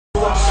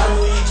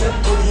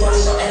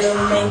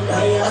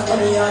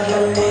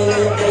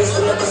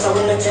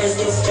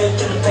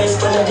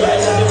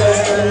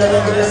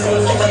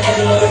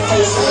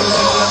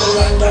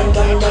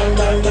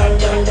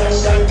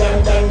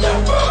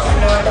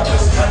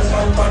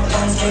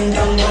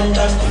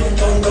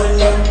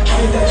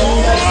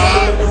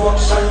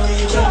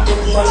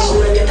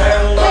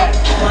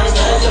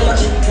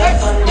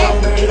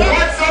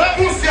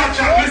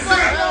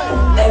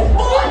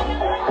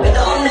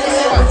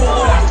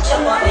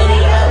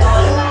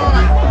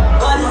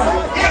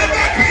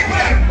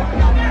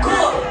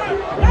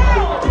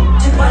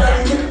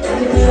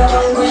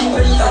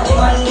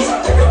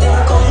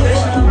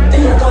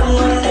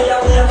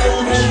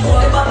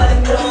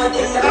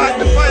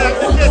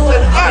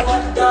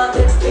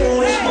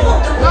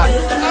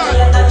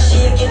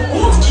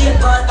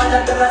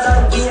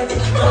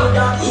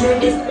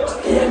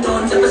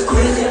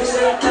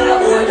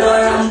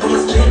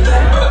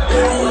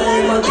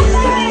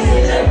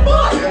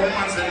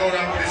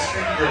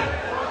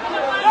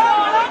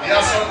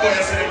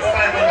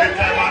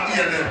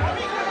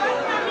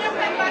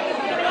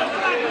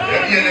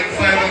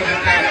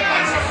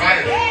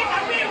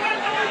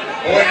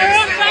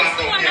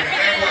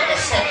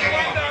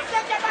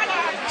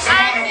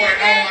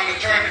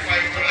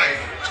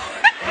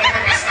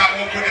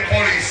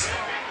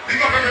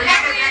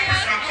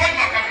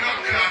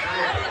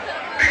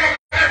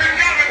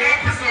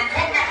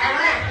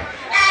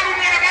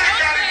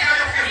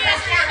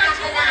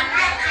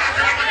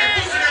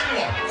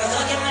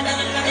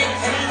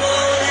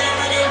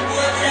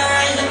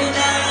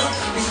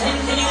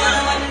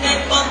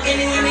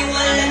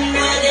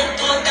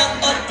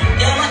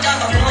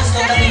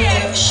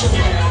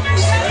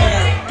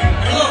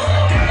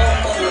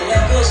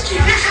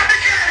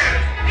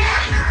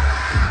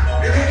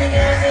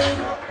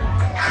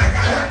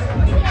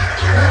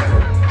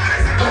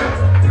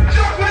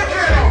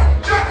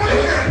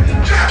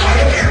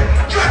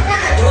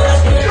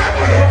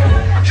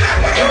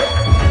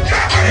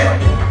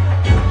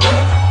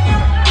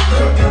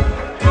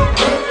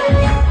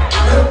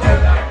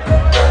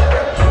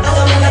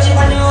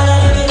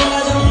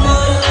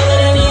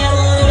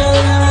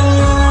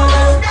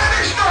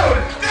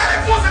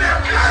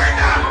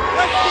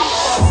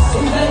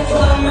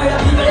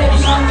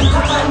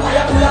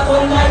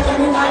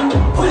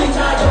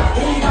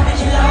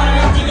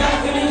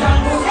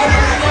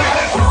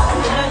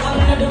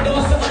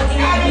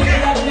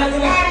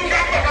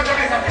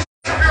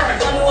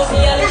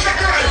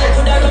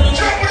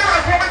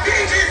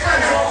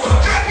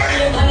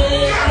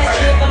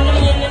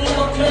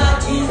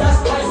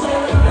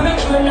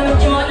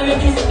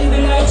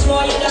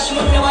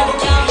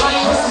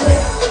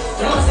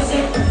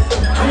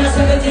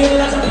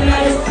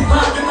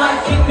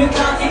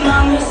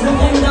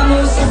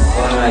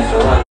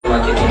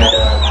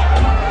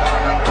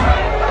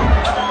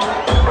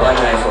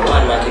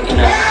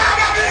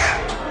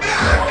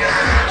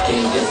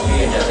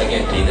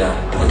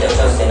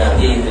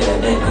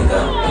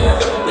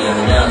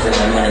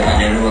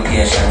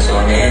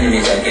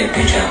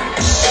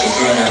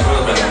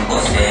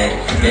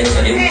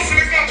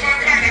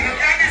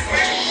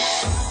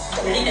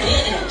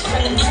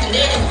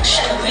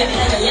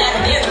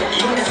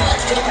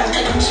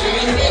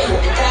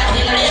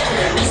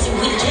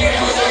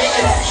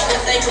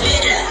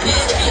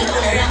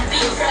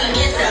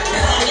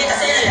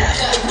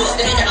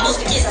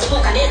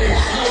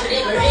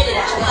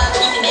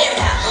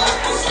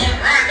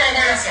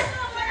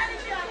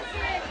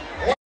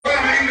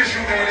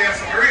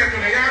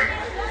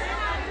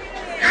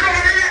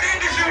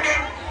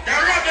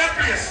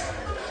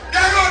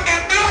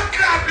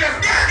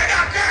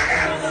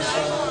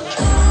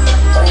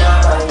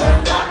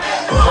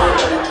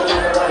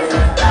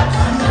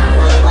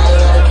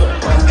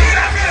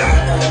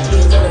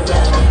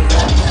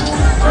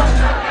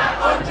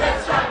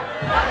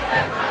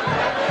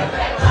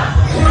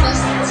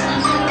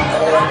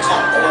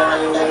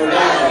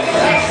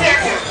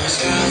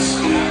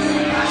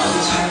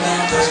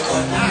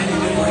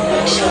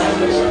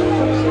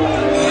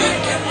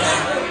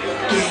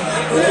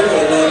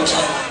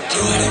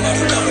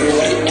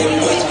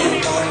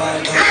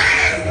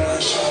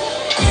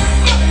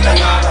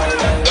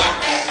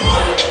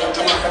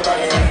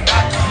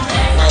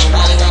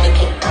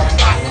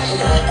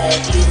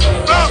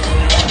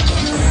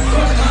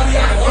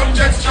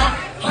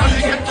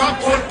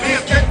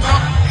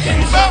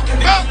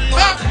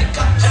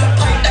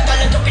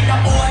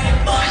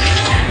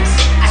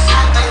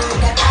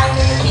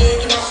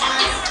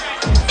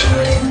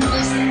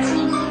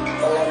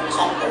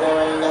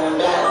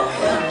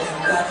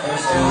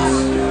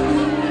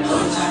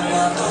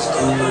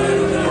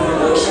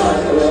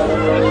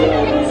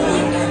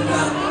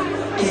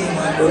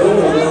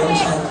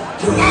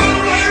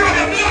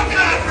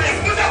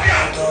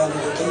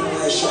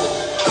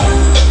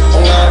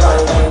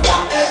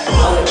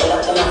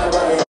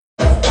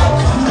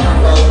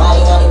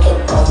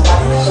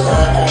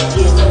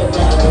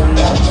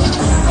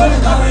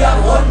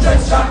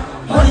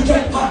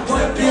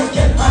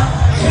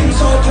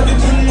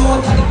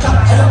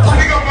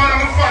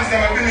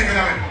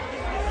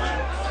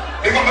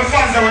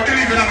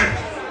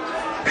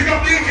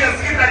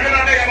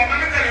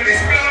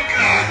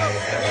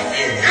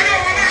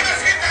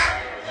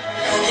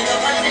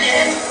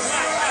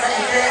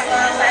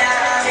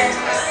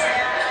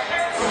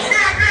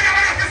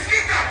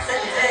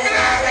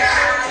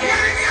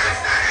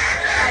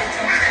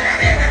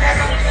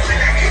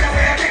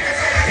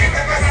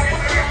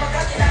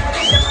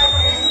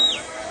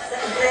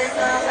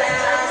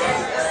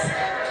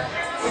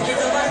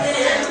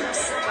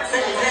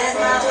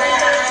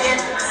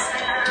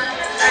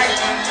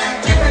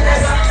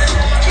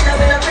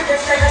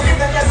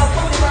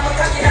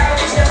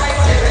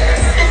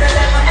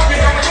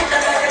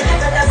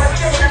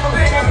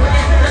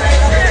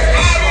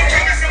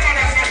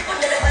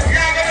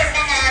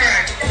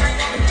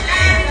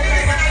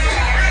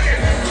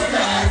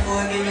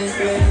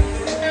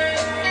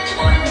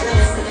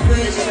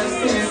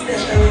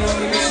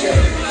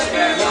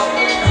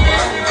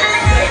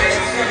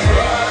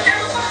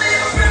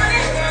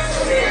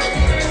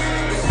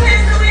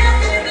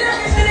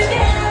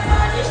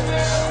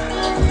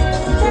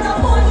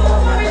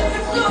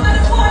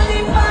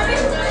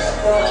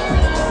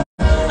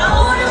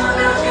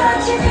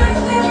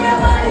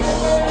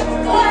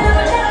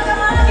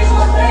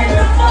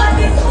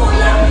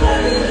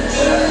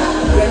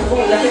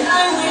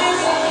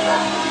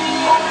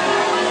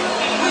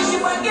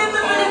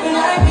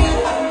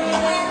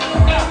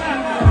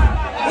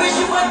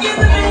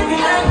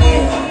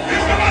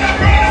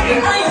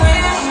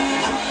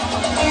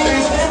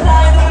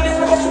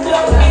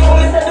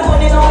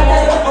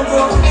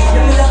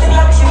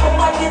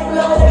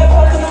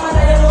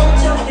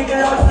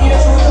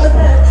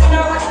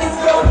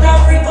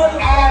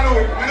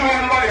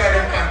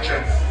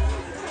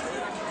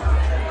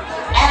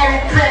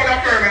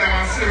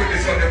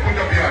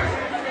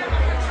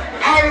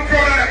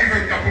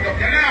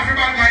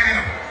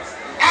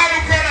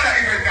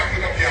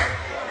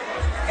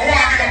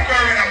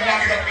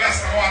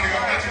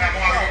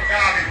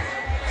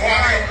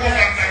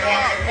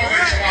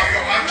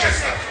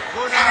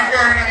I'm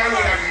burning them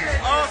alone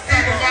again.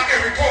 People from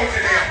every county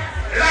there.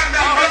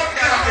 London, blood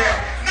clot there.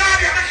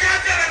 Nadia, I can't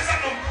tell them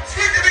something.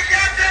 Sweetie, I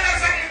can't tell them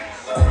something.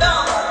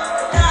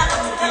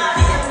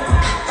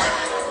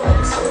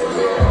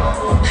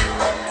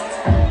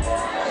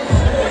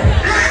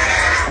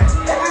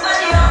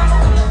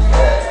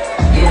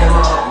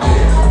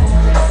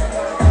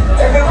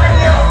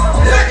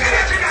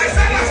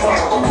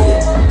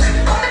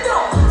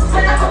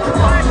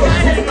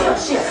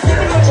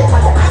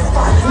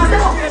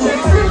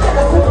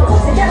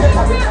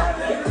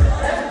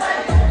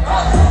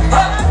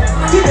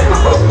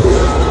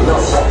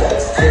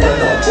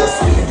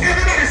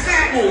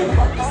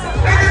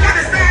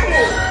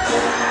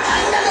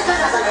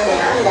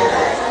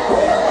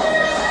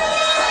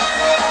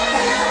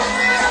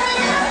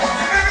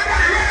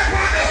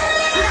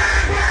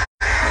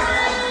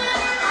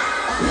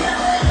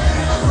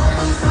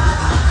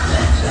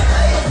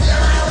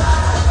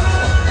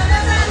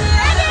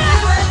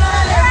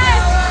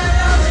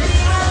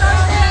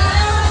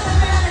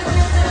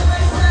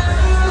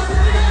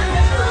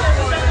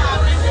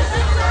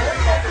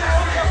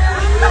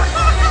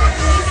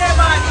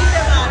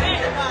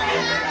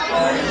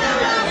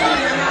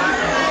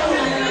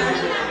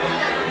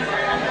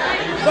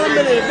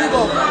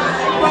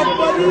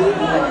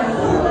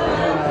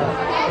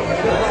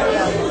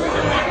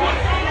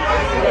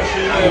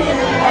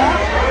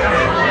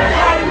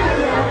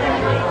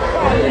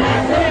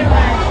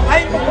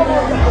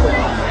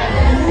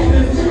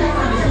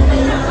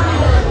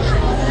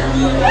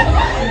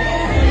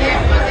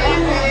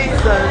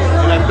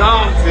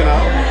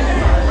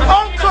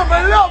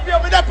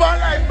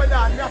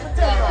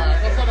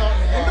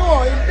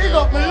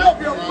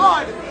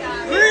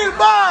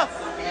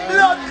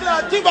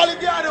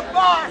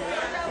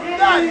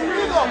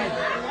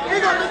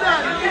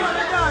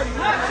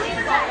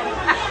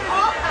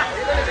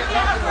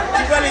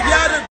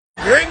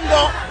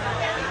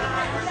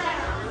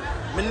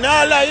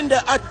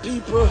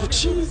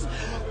 Jeez,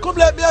 come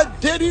let me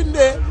dead in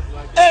there.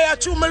 Hey, I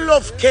chew my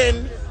love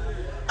Ken.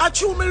 I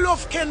chew my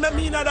love Ken. I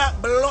mean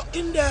that blood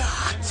in the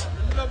heart.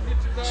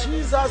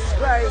 Jesus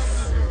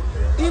Christ.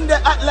 In the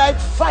heart like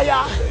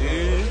fire.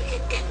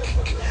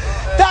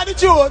 Tell the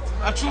truth.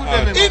 I chew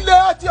them in the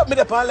heart. You me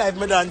the pan life,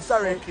 madam.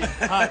 Sorry.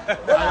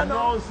 I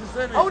know.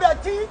 How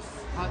that teeth?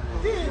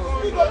 Teeth.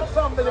 Big up the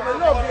family. I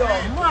love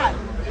you. Man.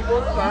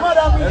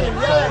 Mother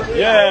me,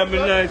 yeah, I'm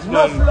nice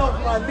man. Enough love,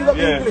 man. Big up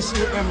English,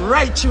 I'm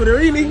right you, the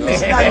real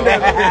English man.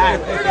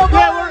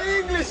 Yeah, we're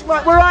English,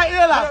 man. We're right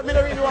here, lad. I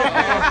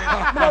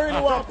don't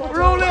really want to.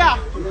 Roll here.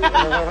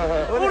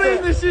 What the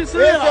English is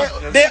here?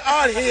 They're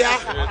all here.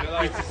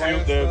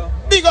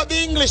 Big up the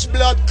English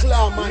blood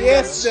clan, man.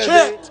 Yes,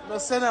 straight.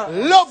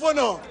 Love or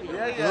no.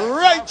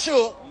 Right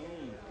you.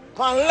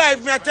 On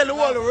live, me I tell the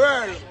whole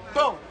world.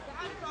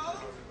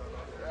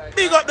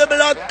 Big up the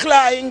blood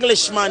clan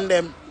Englishman,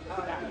 them.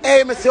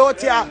 Hey, me say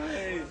out here.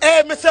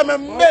 Hey, me say me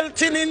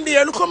melting in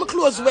there. Look how my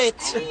clothes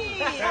wet.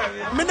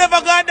 Me never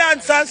go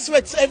dance and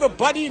sweat.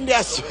 Everybody in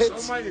there sweat.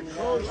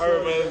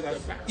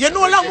 You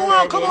know long me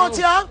want come out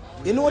here?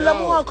 You know long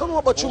me want come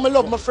out, but you me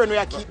love my friend where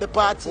I keep the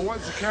party. Me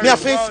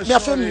have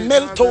to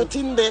melt out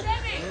in there.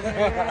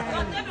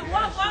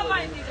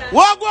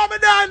 Walk on me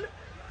done.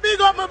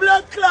 Big up my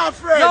blood clot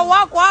friend. Yo,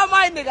 walk on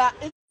my nigga.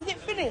 Is it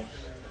finished?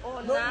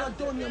 No, not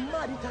done. You're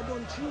mad. It had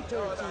done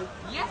 3:30.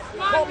 Yes,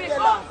 man. We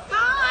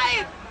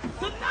outside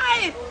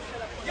tonight.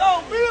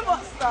 Yo, we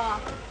must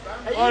start.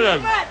 Hold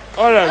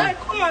on.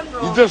 Come on,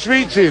 bro. You just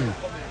reaching.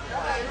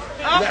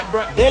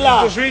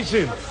 Della. Just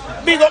reaching.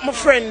 Big up my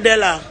friend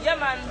Della. Yeah,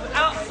 man.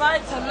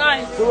 Outside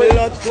tonight.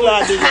 Blood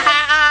clot.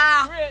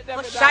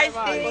 What shiesty?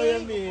 What do you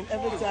mean?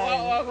 Every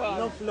time.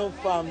 Enough love,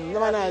 fam. No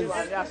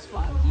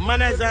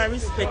manners and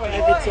respect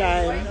every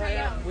time.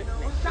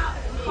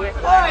 Oi.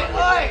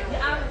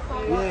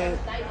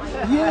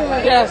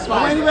 Yeah. Yes,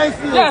 man.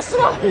 Yes,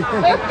 man. Big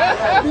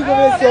up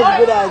yourself,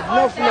 brothers.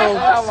 Enough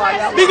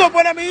love. Big up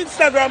one of my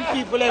Instagram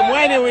people, them.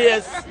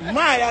 Anyways,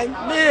 my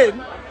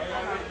name.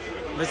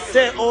 We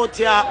say out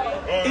here,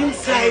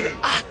 inside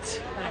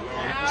art.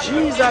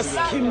 Jesus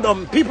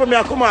kingdom. People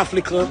may come off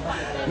little.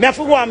 Me have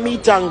to go and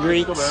meet and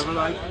greet. Me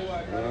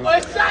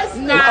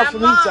have to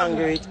meet and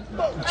greet.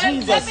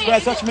 Jesus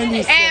Christ, such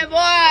many. Hey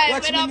boy,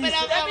 Watch me.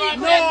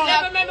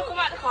 never made me come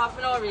out the car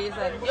for no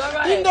reason. You're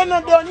right. In the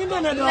not done.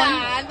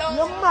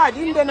 You're mad.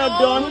 In the not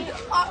done.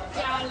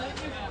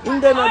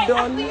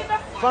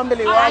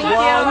 Family, one.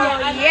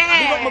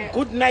 Yeah. You got my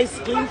good, nice,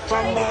 clean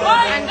family.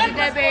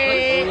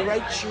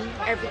 Right shoe.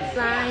 Every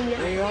time.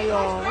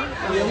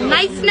 Yeah.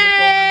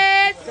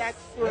 Niceness.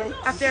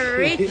 After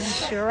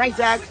rich, right.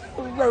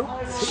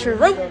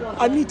 True.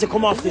 I need to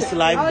come off this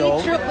live though.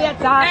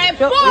 Hey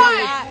boy,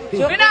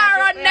 we not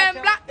run them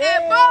black. Hey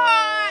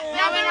boy,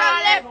 now we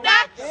run left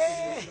that.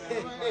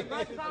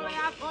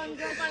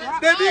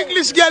 Them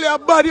English girl, you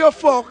bad your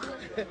fuck.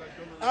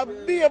 I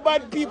be a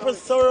bad people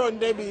surround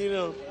them, you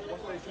know.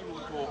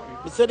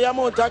 We say the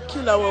amount of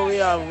killer what we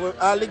have,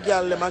 all the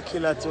girls them a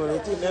killer too. They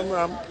think them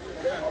ram.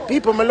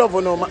 People me love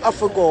you know, I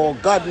forgo,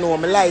 God know,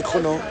 me like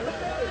you know.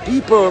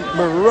 People,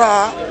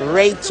 raw,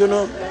 right, you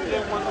know.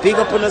 Big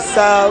up on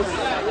yourself.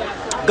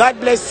 God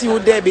bless you,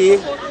 Debbie.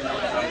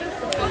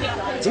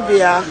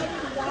 Tivia.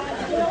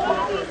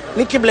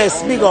 Nikki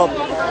bless, big up.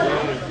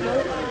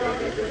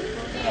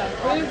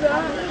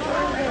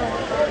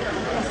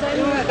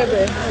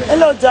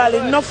 Hello,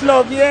 darling. Enough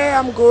love, yeah,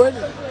 I'm good.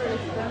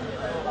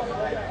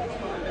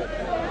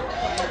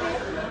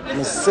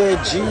 I say,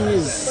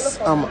 jeez,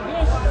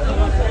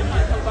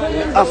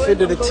 I feel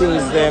do the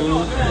things them.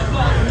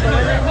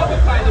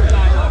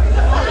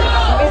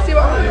 Let me see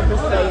what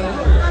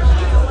 100%.